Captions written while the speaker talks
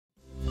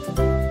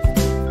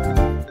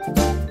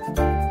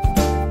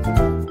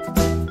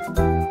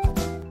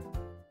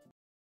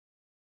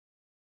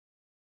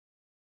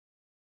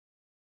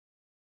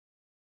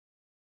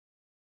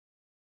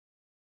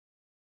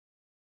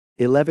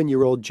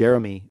11-year-old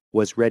Jeremy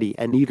was ready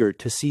and eager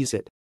to seize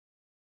it.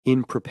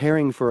 In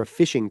preparing for a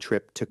fishing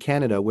trip to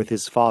Canada with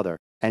his father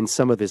and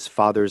some of his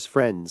father's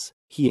friends,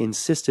 he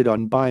insisted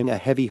on buying a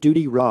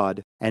heavy-duty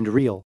rod and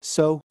reel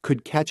so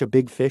could catch a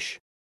big fish.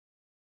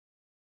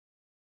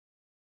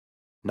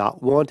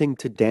 Not wanting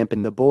to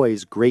dampen the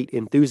boy's great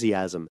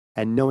enthusiasm,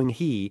 and knowing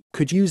he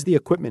could use the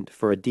equipment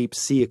for a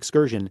deep-sea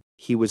excursion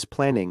he was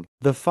planning,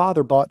 the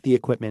father bought the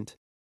equipment.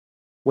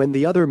 When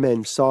the other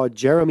men saw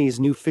Jeremy's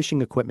new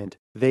fishing equipment,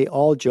 they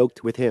all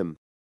joked with him.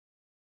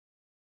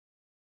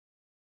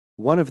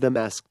 One of them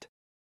asked,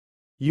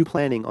 "You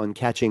planning on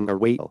catching a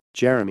whale,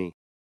 Jeremy?"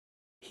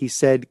 He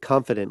said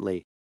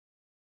confidently,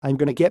 "I'm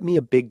gonna get me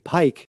a big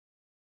pike."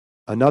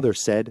 Another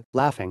said,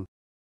 laughing,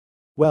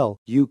 "Well,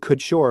 you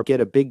could sure get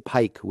a big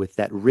pike with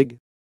that rig."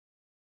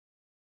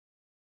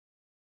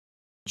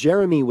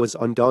 Jeremy was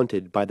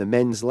undaunted by the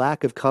men's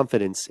lack of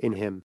confidence in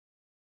him.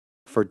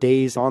 For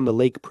days on the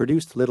lake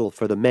produced little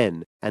for the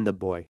men and the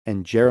boy,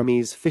 and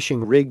Jeremy's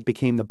fishing rig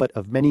became the butt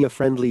of many a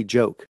friendly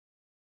joke.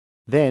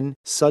 Then,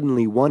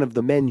 suddenly one of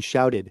the men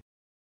shouted,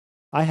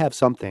 "I have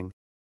something."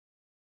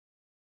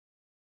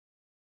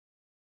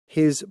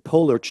 His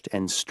pole lurched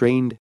and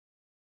strained.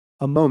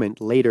 A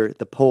moment later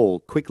the pole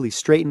quickly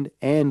straightened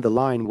and the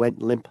line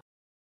went limp.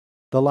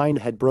 The line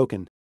had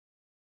broken.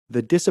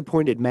 The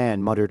disappointed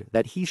man muttered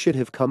that he should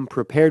have come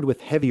prepared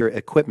with heavier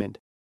equipment.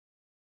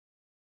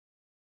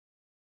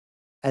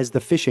 As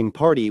the fishing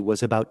party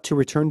was about to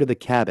return to the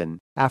cabin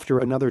after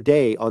another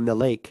day on the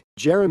lake,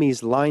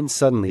 Jeremy's line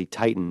suddenly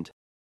tightened.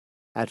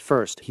 At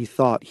first he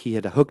thought he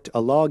had hooked a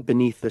log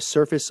beneath the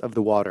surface of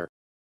the water.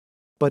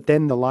 But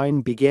then the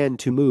line began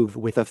to move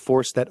with a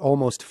force that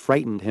almost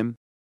frightened him.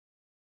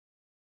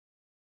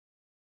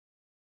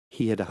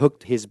 He had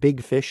hooked his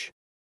big fish.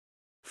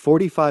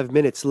 45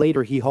 minutes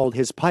later he hauled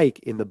his pike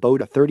in the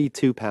boat, a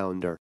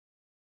 32-pounder.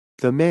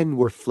 The men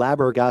were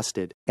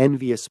flabbergasted,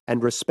 envious,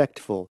 and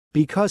respectful,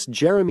 because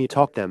Jeremy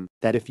taught them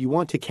that if you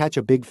want to catch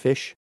a big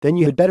fish, then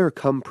you had better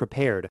come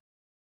prepared.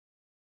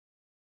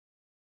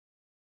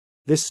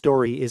 This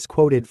story is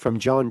quoted from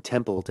John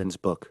Templeton's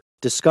book,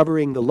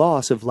 Discovering the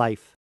Loss of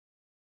Life.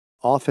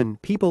 Often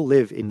people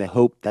live in the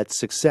hope that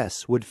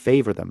success would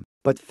favor them,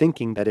 but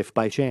thinking that if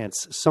by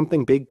chance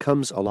something big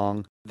comes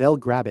along, they'll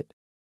grab it.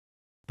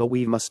 But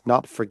we must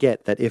not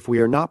forget that if we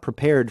are not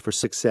prepared for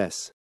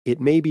success, it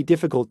may be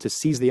difficult to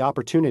seize the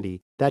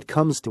opportunity that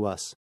comes to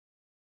us.